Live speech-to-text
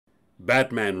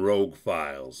Batman Rogue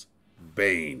Files,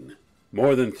 Bane.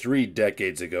 More than 3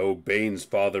 decades ago, Bane's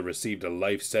father received a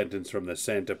life sentence from the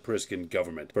Santa Priscan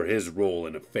government for his role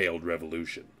in a failed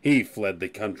revolution. He fled the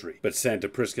country, but Santa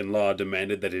Priscan law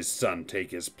demanded that his son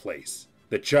take his place.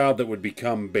 The child that would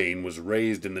become Bane was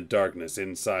raised in the darkness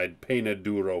inside Pena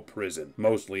Duro prison,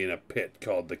 mostly in a pit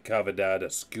called the Cavidad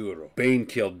Oscuro. Bane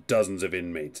killed dozens of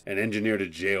inmates and engineered a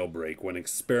jailbreak when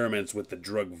experiments with the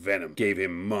drug venom gave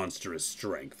him monstrous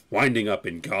strength. Winding up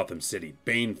in Gotham City,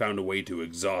 Bane found a way to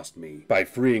exhaust me by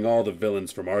freeing all the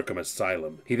villains from Arkham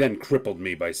Asylum. He then crippled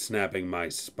me by snapping my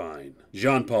spine.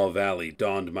 Jean-Paul Valley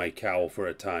donned my cowl for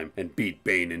a time and beat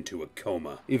Bane into a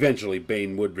coma. Eventually,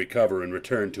 Bane would recover and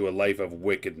return to a life of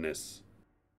wickedness.